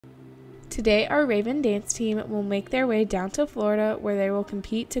Today, our Raven Dance Team will make their way down to Florida where they will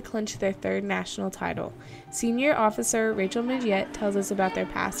compete to clinch their third national title. Senior officer Rachel Midget tells us about their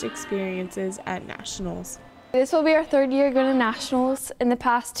past experiences at nationals. This will be our third year going to nationals. In the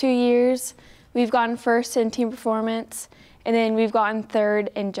past 2 years, we've gotten first in team performance, and then we've gotten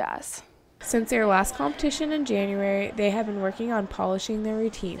third in jazz. Since their last competition in January, they have been working on polishing their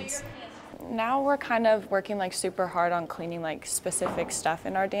routines. Now we're kind of working super hard on cleaning specific stuff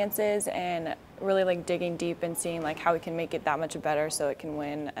in our dances and really digging deep and seeing how we can make it that much better so it can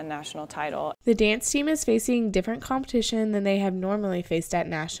win a national title. The dance team is facing different competition than they have normally faced at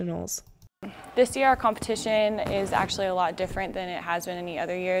nationals. This year our competition is actually a lot different than it has been any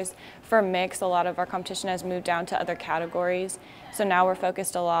other years. For mix, a lot of our competition has moved down to other categories. So now we're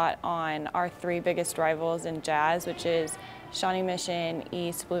focused a lot on our three biggest rivals in jazz, which is Shawnee Mission,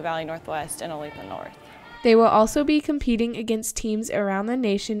 East, Blue Valley Northwest, and Olathe North. They will also be competing against teams around the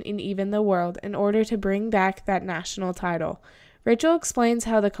nation and even the world in order to bring back that national title. Rachel explains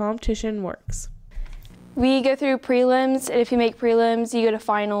how the competition works. We go through prelims, and if you make prelims, you go to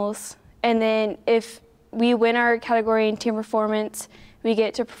finals. And then if we win our category in team performance, we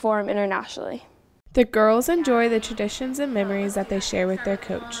get to perform internationally. The girls enjoy the traditions and memories that they share with their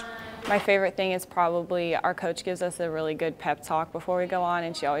coach. My favorite thing is probably our coach gives us a really good pep talk before we go on,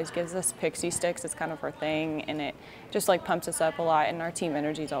 and she always gives us pixie sticks. It's kind of her thing, and it just pumps us up a lot, and our team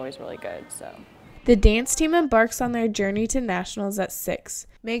energy is always really good. So the dance team embarks on their journey to nationals at 6.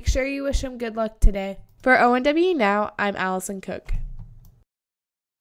 Make sure you wish them good luck today. For ONW Now, I'm Allison Cook.